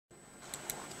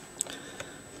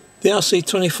The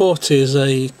RC2040 is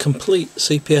a complete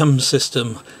CP/M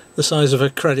system, the size of a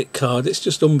credit card. It's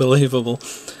just unbelievable.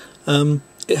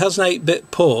 It has an 8-bit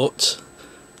port,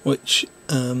 which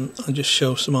I'll just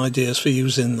show some ideas for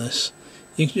using this.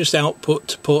 You can just output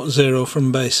to port 0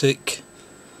 from BASIC.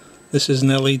 This is an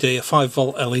LED, a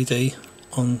 5-volt LED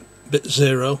on bit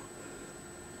 0.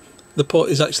 The port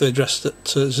is actually addressed at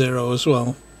 0 as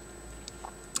well.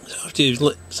 So after you've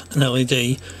lit an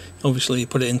LED, obviously you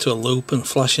put it into a loop and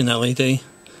flash an LED.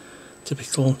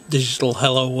 Typical digital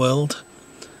hello world.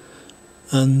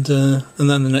 And then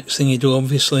the next thing you do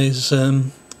obviously is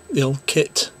the old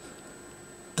kit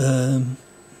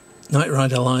Night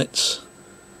Rider lights.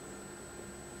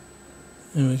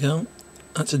 There we go.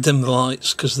 I had to dim the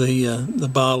lights because the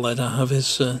bar LED I have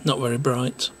is not very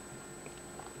bright.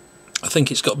 I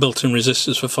think it's got built-in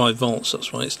resistors for 5 volts,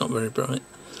 that's why it's not very bright.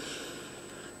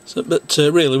 So, but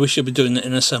really we should be doing it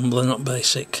in assembler, not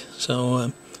basic.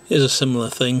 So here's a similar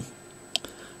thing,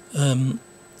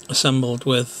 assembled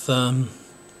with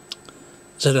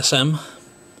ZSM,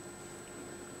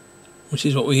 which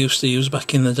is what we used to use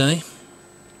back in the day.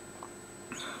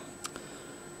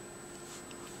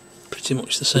 Pretty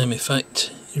much the same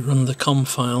effect. You run the COM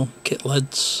file, kit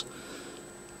LEDs,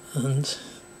 and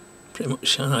pretty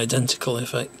much an identical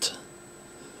effect.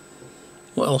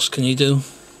 What else can you do?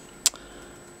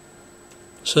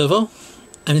 Servo,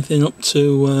 anything up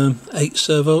to 8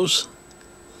 servos.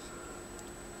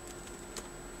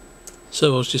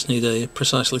 Servos just need a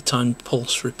precisely timed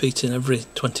pulse repeating every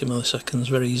 20 milliseconds,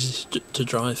 very easy to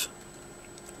drive.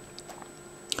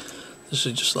 This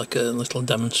is just like a little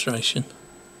demonstration.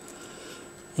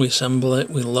 We assemble it,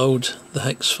 we load the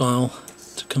hex file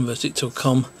to convert it to a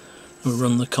COM, and we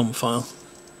run the COM file.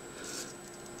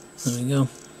 There we go.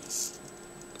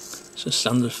 It's a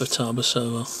standard for Taba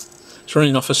servo. It's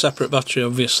running off a separate battery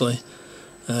obviously,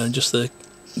 just the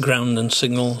ground and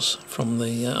signals from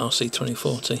the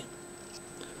RC2040.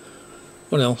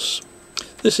 What else?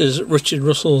 This is Richard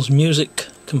Russell's music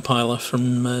compiler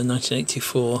from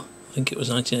 1984, I think it was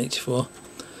 1984,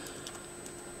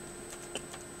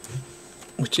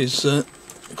 which is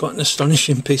quite an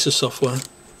astonishing piece of software.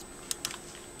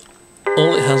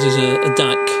 All it has is a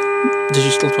DAC,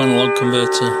 digital to analog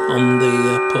converter, on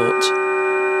the port.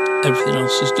 Everything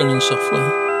else is done in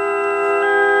software.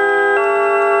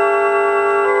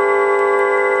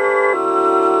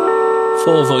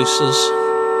 Four voices.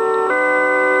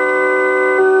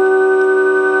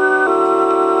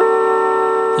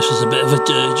 This is a bit of a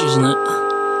dirge, isn't it?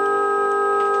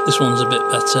 This one's a bit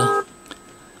better.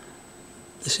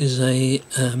 This is a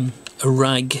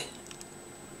rag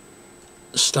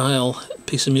style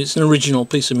piece of music. It's an original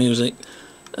piece of music,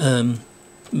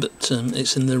 but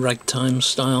it's in the ragtime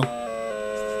style.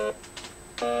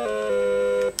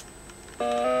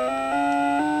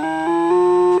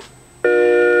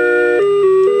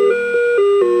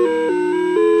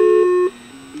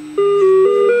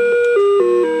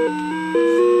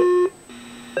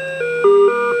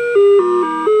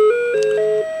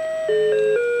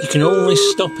 You can only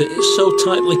stop it, it's so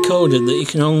tightly coded that you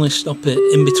can only stop it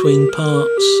in between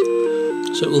parts.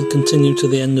 So it will continue to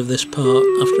the end of this part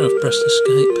after I've pressed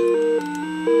escape.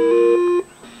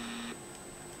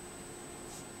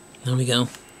 There we go.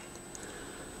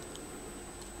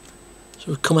 So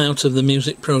we've come out of the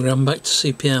music program back to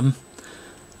CP/M,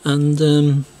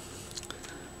 and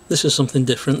this is something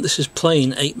different. This is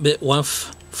plain 8-bit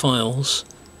WAV files,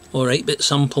 or 8-bit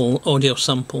sample audio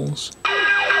samples.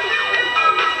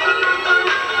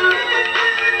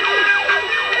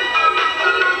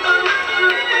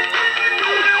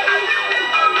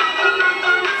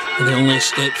 And the only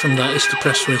escape from that is to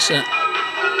press reset.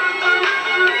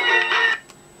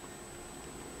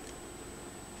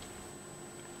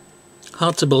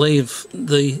 Hard to believe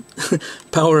the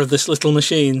power of this little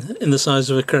machine in the size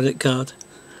of a credit card.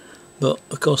 But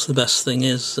of course the best thing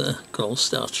is good old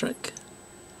Star Trek.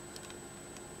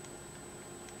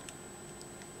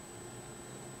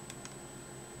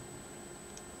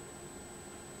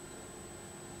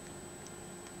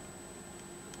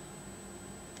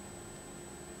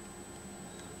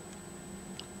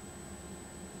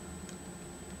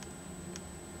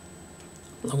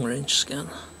 Long range scan.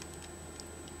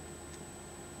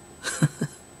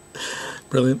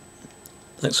 Brilliant.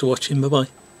 Thanks for watching, bye bye.